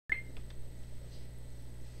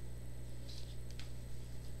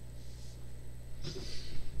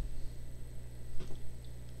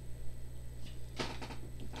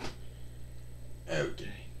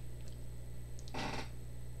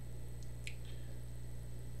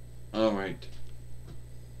Alright.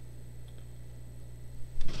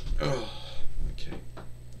 Ugh. Okay.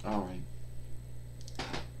 Alright.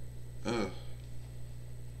 Ugh.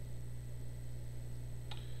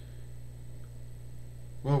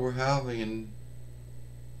 Well, we're having...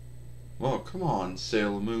 Well, come on,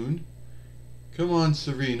 Sailor Moon. Come on,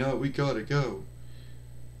 Serena, we gotta go.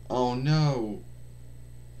 Oh no.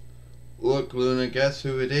 Look, Luna, guess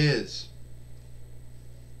who it is?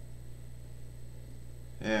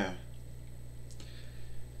 Yeah.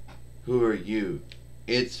 Who are you?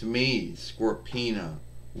 It's me, Scorpina,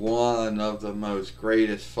 one of the most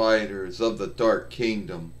greatest fighters of the Dark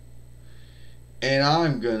Kingdom. And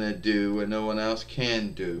I'm gonna do what no one else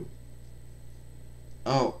can do.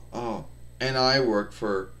 Oh, and I work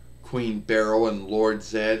for Queen BERYL and Lord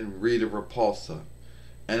ZEDD and RITA Repulsa.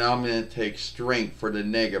 And I'm gonna take strength for the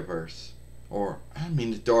Negaverse. Or, I mean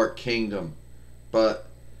the Dark Kingdom. But,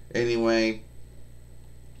 anyway,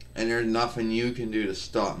 and there's nothing you can do to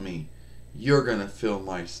stop me. You're gonna feel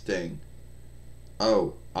my sting.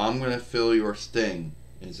 Oh, I'm gonna feel your sting.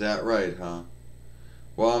 Is that right, huh?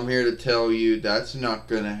 Well, I'm here to tell you that's not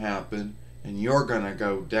gonna happen, and you're gonna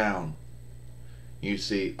go down. You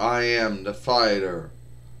see, I am the fighter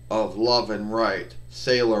of love and right,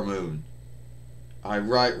 Sailor Moon. I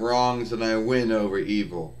right wrongs and I win over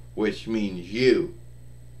evil, which means you.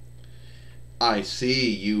 I see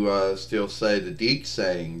you still say the Deke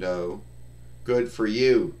saying, though. Good for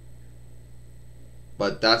you.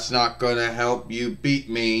 But that's not gonna help you beat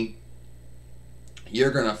me.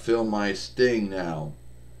 You're gonna feel my sting now.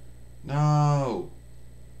 No.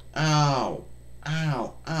 Ow.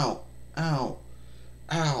 Ow. Ow. Ow.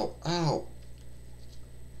 Ow. Ow.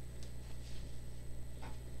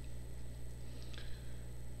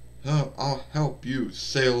 I'll help you,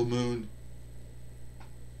 Sailor Moon.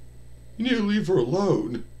 You need to leave her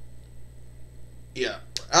alone. Yeah.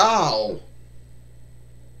 Ow.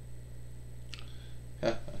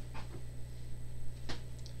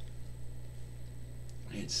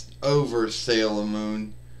 It's over, Sailor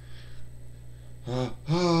Moon.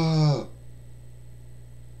 Who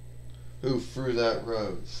threw that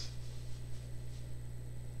rose?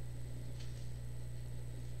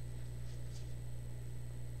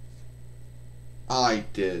 I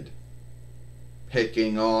did.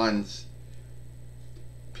 Picking on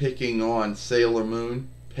Sailor Moon,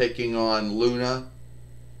 picking on Luna.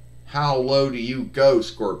 How low do you go,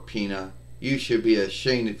 Scorpina? You should be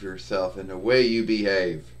ashamed of yourself and the way you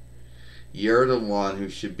behave. You're the one who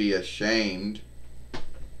should be ashamed.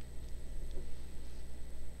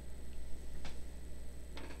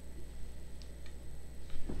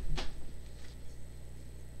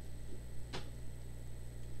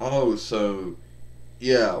 Oh, so,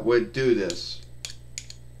 yeah, we'd do this.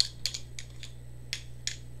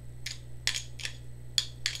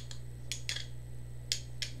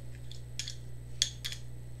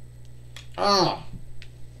 Ah!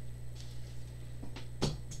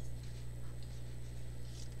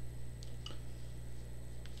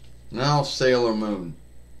 Now, Sailor Moon,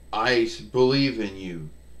 I believe in you.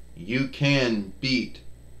 You can beat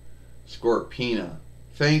Scorpina.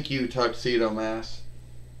 Thank you, Tuxedo Mask.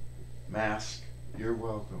 You're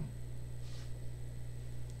welcome.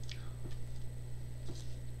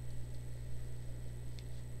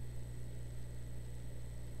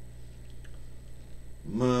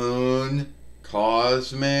 Moon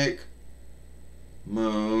cosmic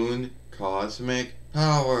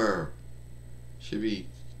power. Should be,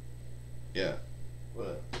 yeah.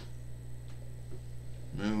 What?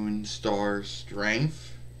 Moon star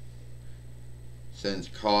strength. Since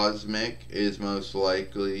cosmic is most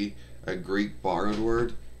likely a Greek borrowed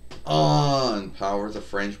word. And power's a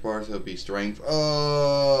French bar, so it'd be strength.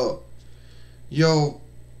 Oh, yo,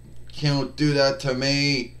 can't do that to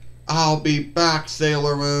me. I'll be back,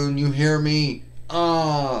 Sailor Moon. You hear me?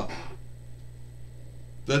 The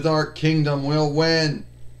Dark Kingdom will win.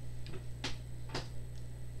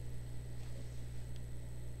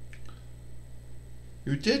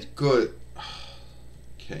 You did good.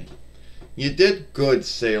 Okay. You did good,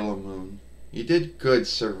 Sailor Moon. You did good,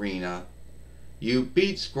 Serena. You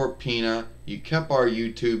beat Scorpina. You kept our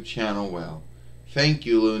YouTube channel well. Thank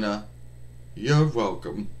you, Luna. You're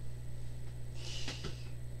welcome.